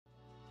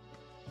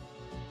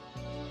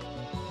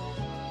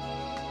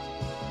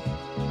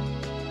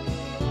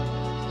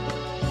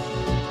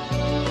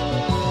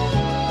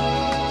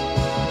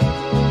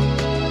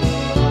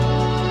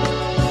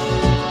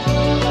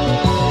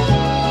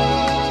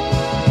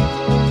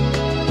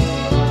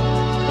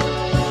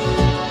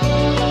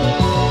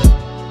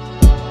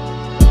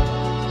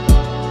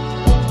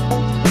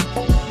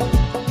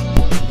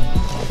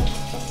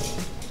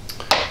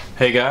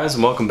Hey guys,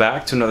 and welcome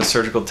back to another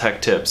Surgical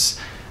Tech Tips.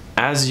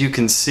 As you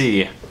can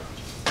see,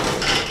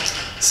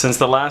 since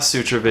the last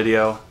suture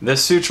video,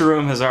 this suture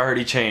room has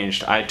already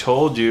changed. I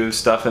told you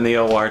stuff in the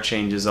OR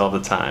changes all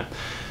the time.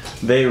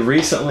 They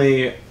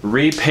recently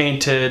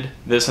repainted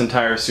this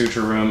entire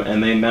suture room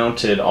and they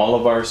mounted all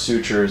of our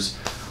sutures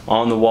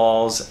on the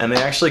walls, and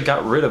they actually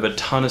got rid of a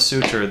ton of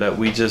suture that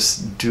we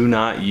just do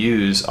not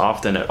use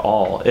often at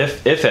all,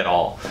 if at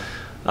all.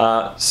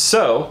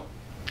 So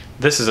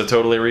this is a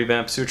totally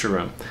revamped suture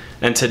room.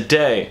 And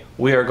today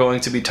we are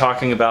going to be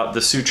talking about the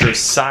suture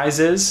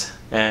sizes,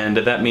 and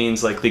that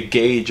means like the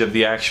gauge of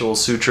the actual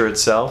suture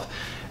itself,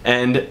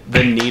 and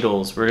the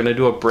needles. We're going to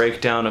do a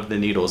breakdown of the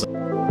needles.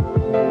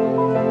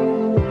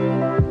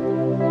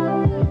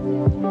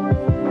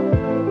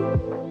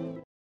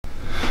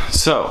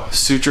 So,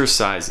 suture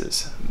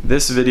sizes.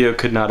 This video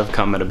could not have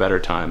come at a better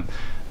time.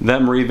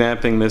 Them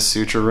revamping this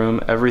suture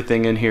room,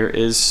 everything in here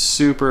is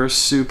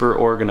super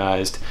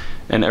organized,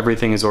 and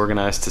everything is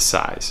organized to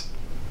size.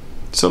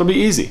 So it'll be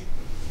easy.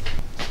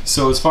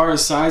 So as far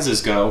as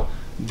sizes go,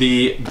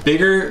 the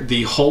bigger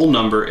the whole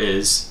number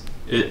is,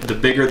 the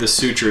bigger the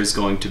suture is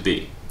going to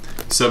be.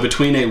 So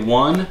between a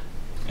 1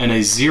 and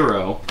a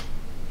 0,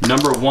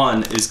 number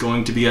 1 is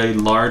going to be a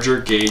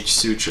larger gauge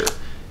suture.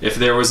 If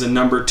there was a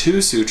number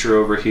 2 suture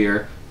over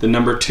here, the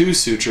number 2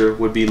 suture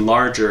would be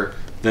larger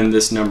than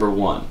this number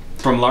 1.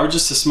 From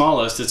largest to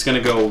smallest, it's going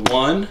to go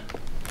 1,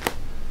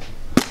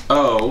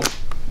 0,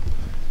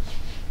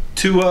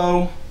 2,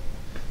 0,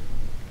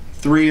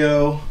 3,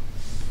 0,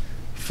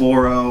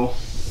 4, 0,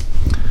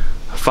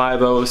 5,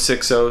 0,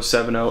 6, 0,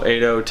 7, 0, 8,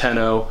 0, 10,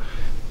 0,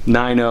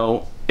 9,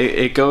 0.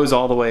 It goes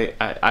all the way.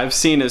 I've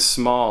seen as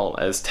small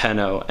as 10,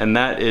 0, and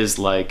that is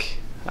like,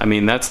 I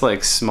mean, that's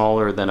like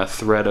smaller than a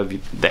thread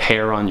of the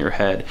hair on your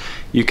head.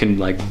 You can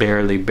like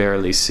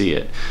barely see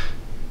it.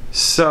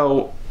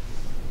 So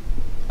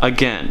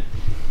again,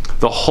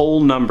 the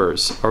whole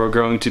numbers are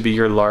going to be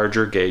your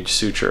larger gauge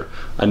suture.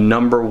 A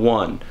number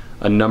 1,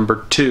 a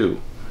number 2,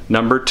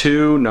 number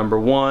 2, number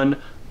 1,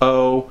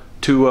 0,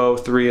 2, 0,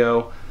 3,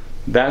 0.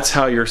 That's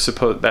how you're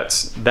supposed,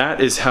 that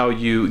is how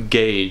you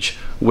gauge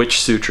which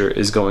suture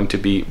is going to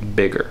be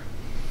bigger.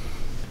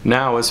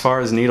 Now, as far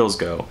as needles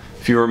go,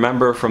 if you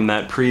remember from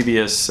that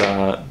previous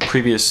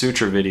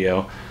suture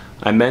video,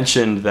 I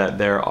mentioned that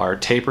there are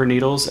taper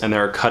needles and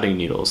there are cutting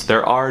needles.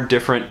 There are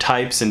different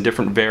types and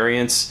different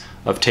variants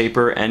of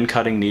taper and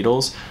cutting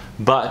needles,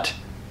 but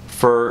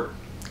for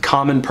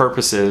common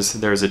purposes,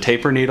 there's a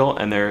taper needle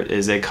and there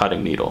is a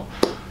cutting needle.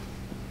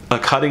 A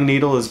cutting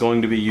needle is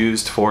going to be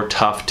used for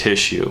tough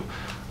tissue.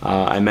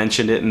 I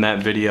mentioned it in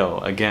that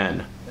video.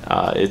 Again,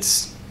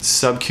 it's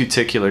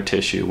subcuticular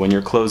tissue. When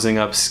you're closing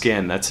up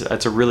skin,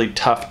 that's a really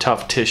tough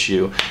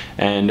tissue,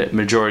 and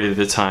majority of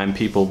the time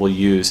people will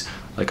use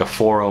like a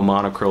 4-0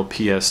 monocryl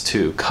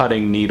PS2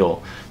 cutting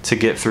needle to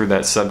get through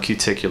that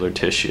subcuticular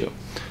tissue.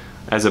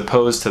 As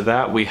opposed to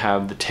that, we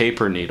have the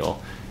taper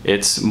needle.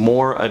 It's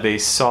more of a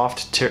it's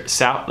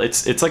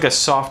like a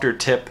softer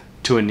tip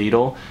to a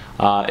needle.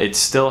 It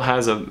still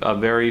has a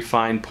very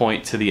fine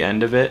point to the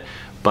end of it,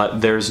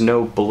 but there's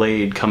no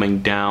blade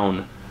coming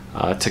down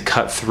to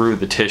cut through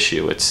the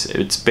tissue.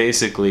 It's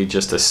basically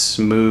just a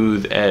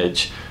smooth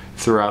edge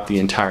throughout the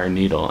entire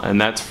needle, and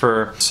that's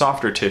for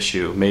softer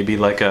tissue, maybe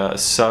like a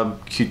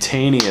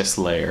subcutaneous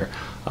layer,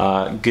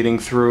 getting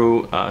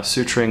through,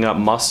 suturing up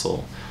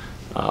muscle,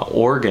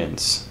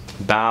 organs,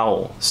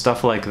 bowel,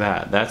 stuff like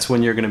that. That's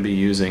when you're going to be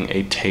using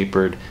a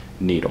tapered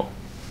needle.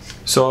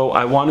 So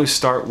I want to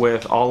start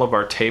with all of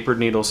our tapered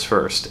needles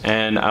first,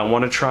 and I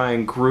want to try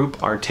and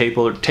group our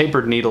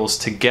tapered needles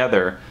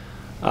together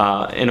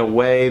in a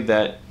way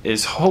that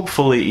is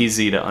hopefully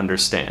easy to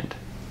understand.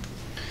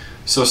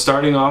 So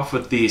starting off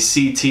with the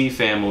CT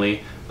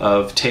family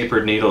of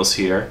tapered needles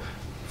here,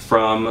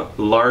 from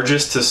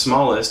largest to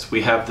smallest,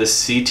 we have the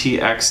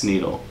CTX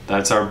needle.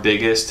 That's our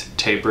biggest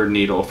tapered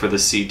needle for the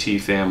CT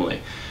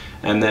family.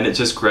 And then it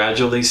just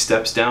gradually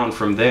steps down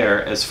from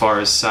there as far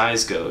as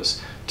size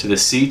goes to the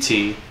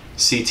CT,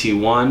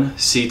 CT1,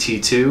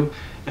 CT2,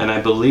 and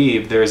I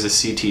believe there's a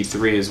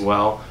CT3 as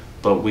well,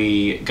 but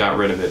we got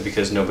rid of it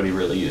because nobody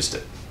really used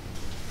it.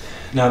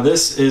 Now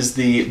this is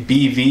the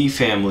BV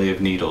family of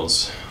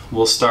needles.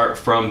 We'll start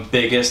from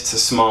biggest to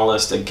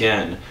smallest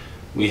again.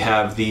 We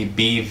have the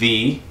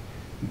BV,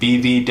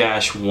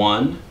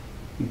 BV-1,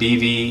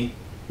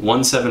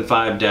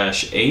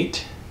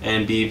 BV-175-8,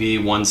 and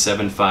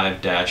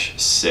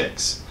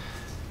BV-175-6.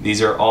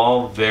 These are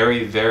all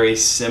very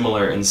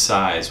similar in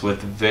size,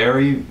 with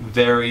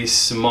very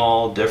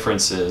small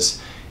differences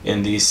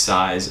in the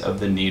size of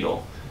the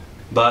needle.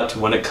 But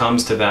when it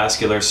comes to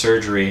vascular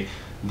surgery,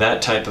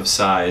 that type of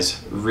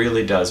size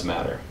really does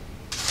matter.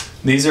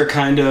 These are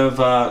kind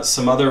of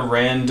some other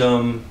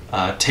random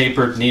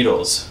tapered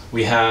needles.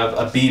 We have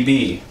a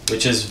BB,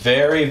 which is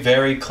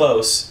very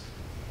close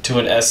to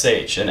an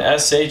SH. An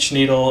SH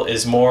needle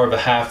is more of a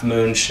half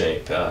moon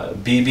shape.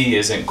 BB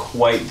isn't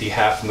quite the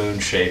half moon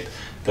shape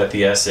that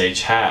the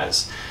SH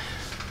has.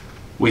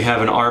 We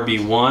have an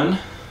RB1,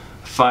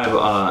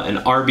 an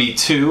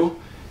RB2,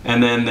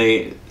 And then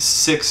the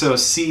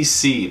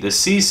 60cc. The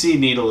CC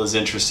needle is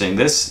interesting.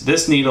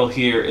 This needle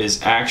here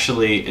is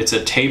actually, it's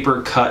a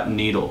taper cut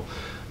needle.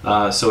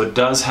 So it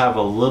does have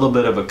a little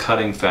bit of a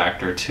cutting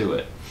factor to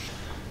it.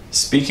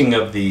 Speaking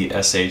of the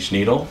SH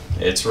needle,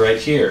 it's right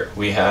here.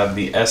 We have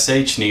the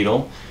SH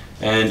needle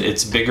and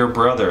its bigger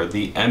brother,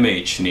 the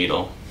MH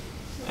needle.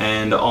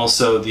 And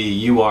also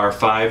the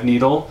UR5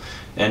 needle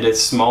and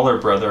its smaller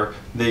brother,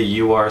 the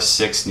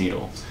UR6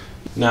 needle.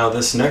 Now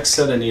this next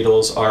set of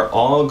needles are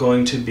all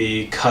going to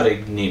be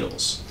cutting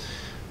needles.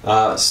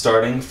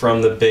 Starting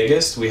from the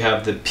biggest, we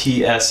have the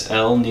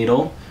PSL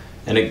needle,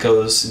 and it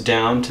goes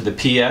down to the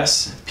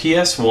PS,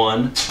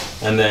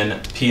 PS1, and then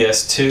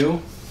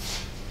PS2,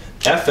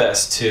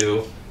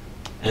 FS2,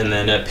 and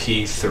then a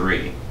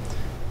P3.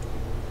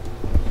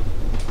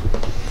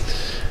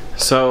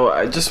 So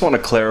I just want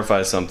to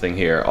clarify something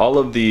here. All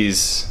of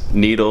these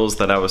needles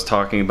that I was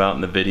talking about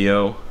in the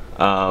video,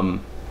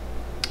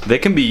 they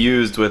can be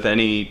used with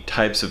any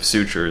types of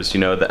sutures, you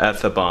know, the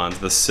ethibonds,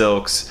 the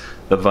silks,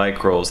 the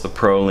vicryls, the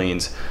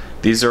prolines.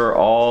 These are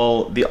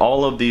all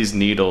of these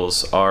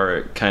needles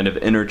are kind of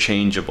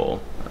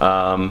interchangeable.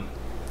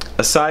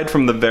 Aside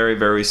from the very,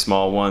 very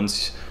small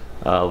ones,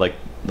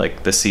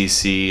 like the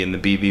CC and the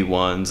BB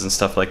ones and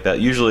stuff like that.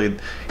 Usually,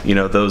 you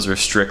know, those are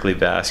strictly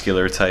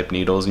vascular type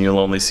needles, and you'll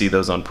only see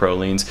those on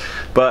prolines.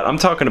 But I'm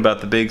talking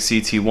about the big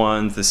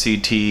CT1s, the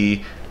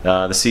CT,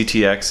 the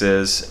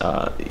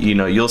CTXs. You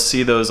know, you'll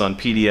see those on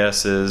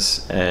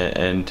PDSs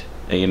and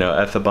you know,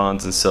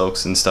 ethibonds and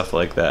silks and stuff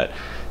like that.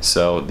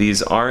 So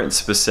these aren't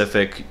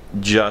specific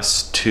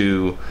just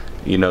to,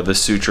 you know, the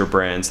suture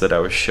brands that I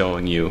was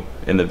showing you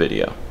in the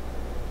video.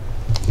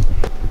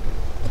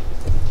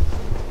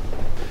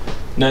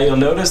 Now you'll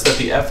notice that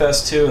the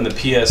FS2 and the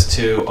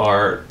PS2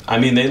 are, I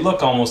mean, they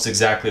look almost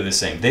exactly the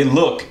same. They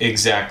look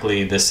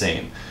exactly the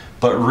same,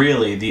 but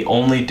really the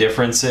only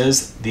difference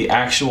is the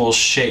actual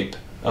shape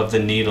of the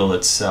needle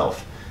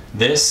itself.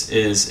 This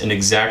is an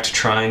exact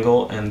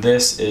triangle, and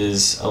this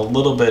is a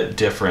little bit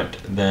different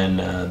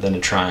than a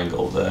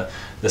triangle.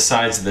 The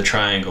sides of the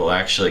triangle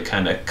actually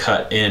kind of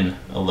cut in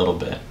a little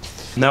bit.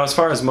 Now, as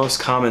far as most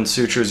common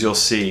sutures you'll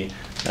see,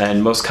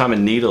 and most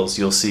common needles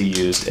you'll see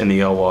used in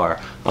the OR,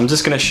 I'm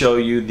just going to show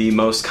you the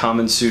most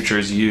common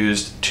sutures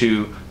used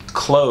to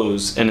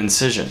close an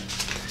incision.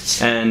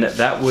 And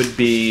that would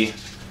be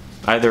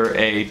either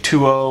a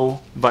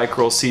 2O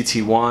vicryl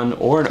CT1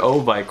 or an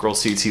O vicryl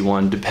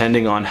CT1,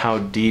 depending on how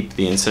deep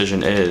the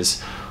incision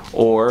is.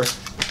 Or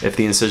if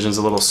the incision is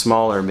a little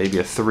smaller, maybe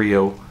a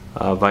 3O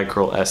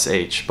vicryl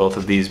SH. Both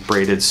of these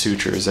braided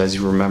sutures, as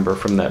you remember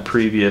from that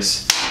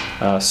previous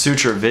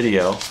suture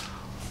video.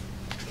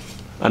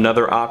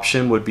 Another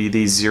option would be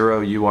the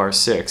 0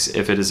 UR6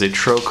 if it is a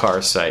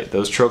trocar site.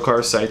 Those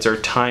trocar sites are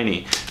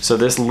tiny, so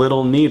this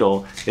little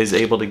needle is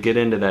able to get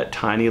into that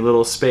tiny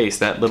little space,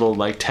 that little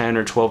like 10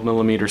 or 12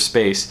 millimeter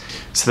space,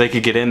 so they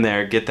could get in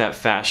there, get that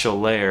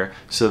fascial layer,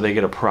 so they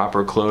get a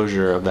proper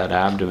closure of that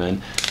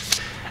abdomen.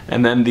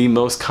 And then the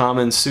most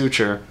common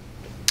suture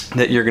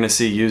that you're going to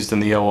see used in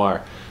the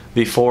OR,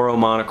 the 4O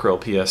monocryl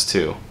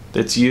PS2.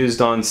 It's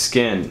used on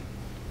skin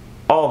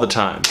all the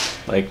time.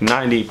 Like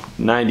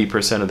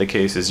 90% of the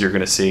cases you're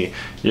going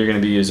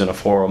to be using a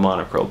 4O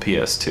monocryl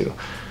PS2.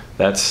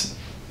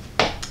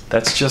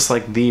 That's just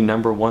like the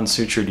 #1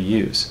 suture to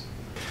use.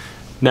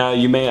 Now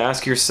you may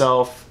ask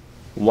yourself,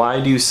 why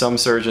do some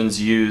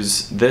surgeons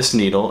use this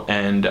needle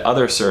and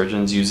other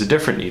surgeons use a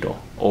different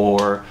needle?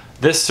 Or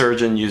this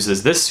surgeon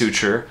uses this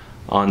suture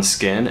on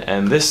skin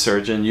and this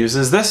surgeon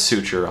uses this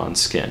suture on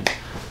skin?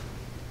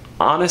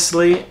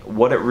 Honestly,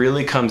 what it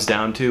really comes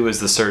down to is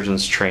the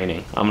surgeon's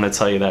training. I'm going to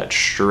tell you that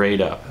straight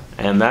up.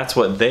 And that's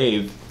what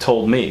they've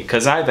told me,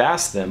 because I've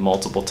asked them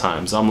multiple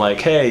times. I'm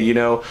like, hey, you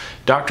know,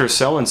 Dr.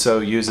 So-and-so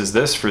uses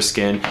this for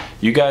skin.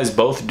 You guys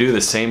both do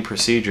the same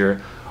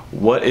procedure.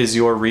 What is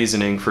your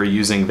reasoning for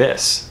using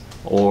this?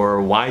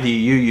 Or why do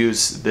you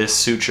use this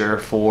suture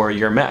for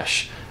your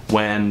mesh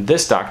when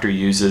this doctor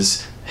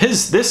uses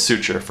this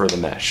suture for the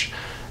mesh?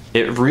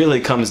 It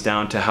really comes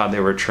down to how they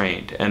were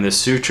trained and the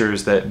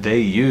sutures that they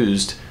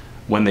used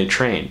when they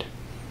trained.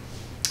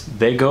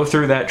 They go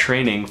through that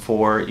training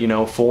for, you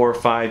know, 4 or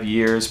 5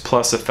 years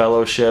plus a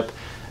fellowship.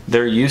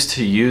 They're used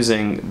to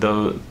using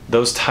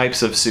those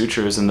types of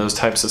sutures and those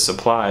types of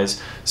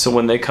supplies. So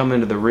when they come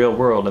into the real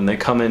world and they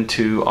come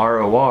into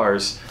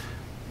RORs,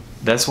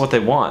 that's what they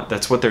want.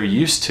 That's what they're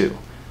used to.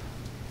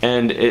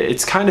 And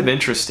it's kind of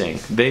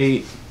interesting.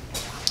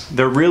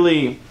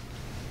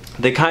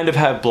 They kind of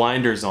have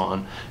blinders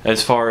on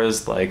as far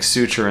as like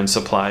suture and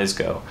supplies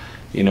go.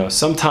 You know,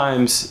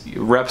 sometimes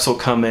reps will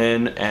come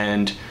in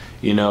and,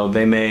 you know,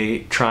 they may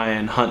try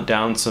and hunt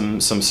down some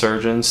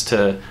surgeons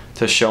to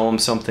show them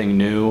something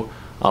new.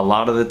 A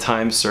lot of the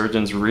time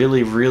surgeons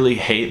really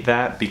hate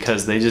that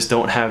because they just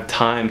don't have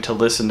time to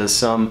listen to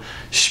some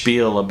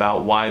spiel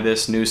about why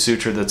this new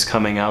suture that's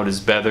coming out is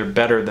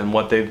better than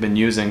what they've been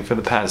using for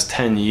the past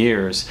 10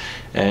 years.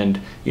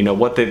 And, you know,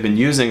 what they've been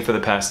using for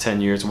the past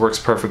 10 years works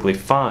perfectly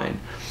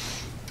fine.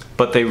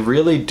 But they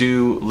really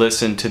do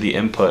listen to the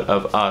input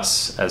of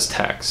us as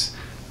techs.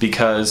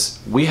 because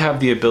we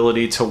have the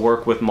ability to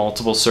work with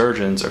multiple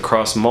surgeons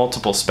across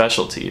multiple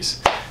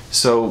specialties.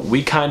 So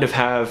we kind of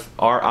have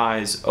our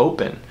eyes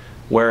open,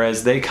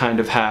 whereas they kind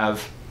of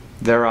have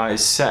their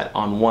eyes set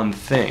on one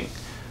thing.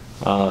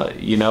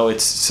 You know,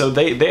 so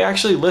they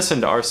actually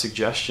listen to our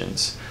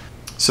suggestions.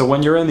 So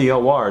when you're in the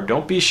OR,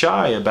 don't be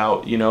shy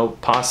about, you know,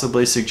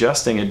 possibly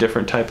suggesting a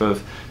different type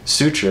of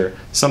suture,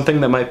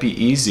 something that might be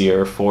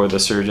easier for the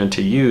surgeon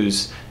to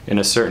use in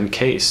a certain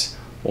case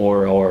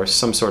or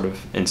some sort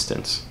of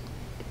instance.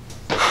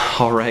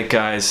 All right,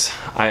 guys,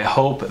 I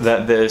hope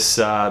that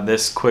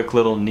this quick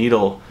little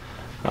needle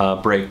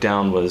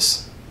breakdown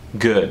was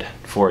good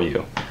for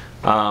you.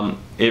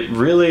 It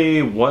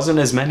really wasn't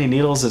as many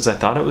needles as I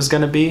thought it was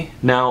going to be.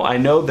 Now, I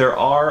know there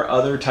are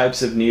other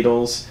types of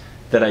needles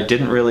that I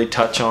didn't really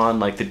touch on,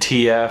 like the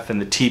TF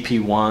and the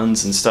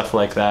TP1s and stuff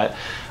like that.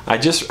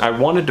 I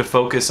wanted to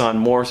focus on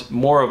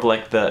more of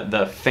like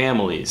the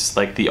families,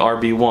 like the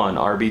RB1,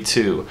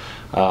 RB2,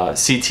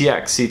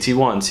 CTX,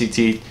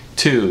 CT1,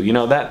 CT2, you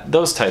know,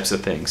 those types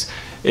of things.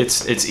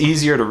 It's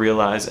easier to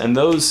realize, and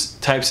those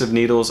types of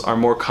needles are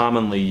more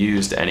commonly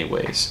used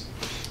anyways.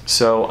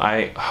 So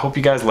I hope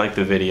you guys liked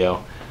the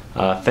video.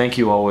 Thank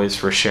you always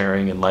for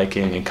sharing and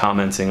liking and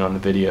commenting on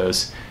the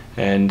videos,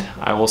 and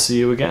I will see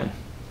you again.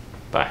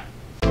 Bye.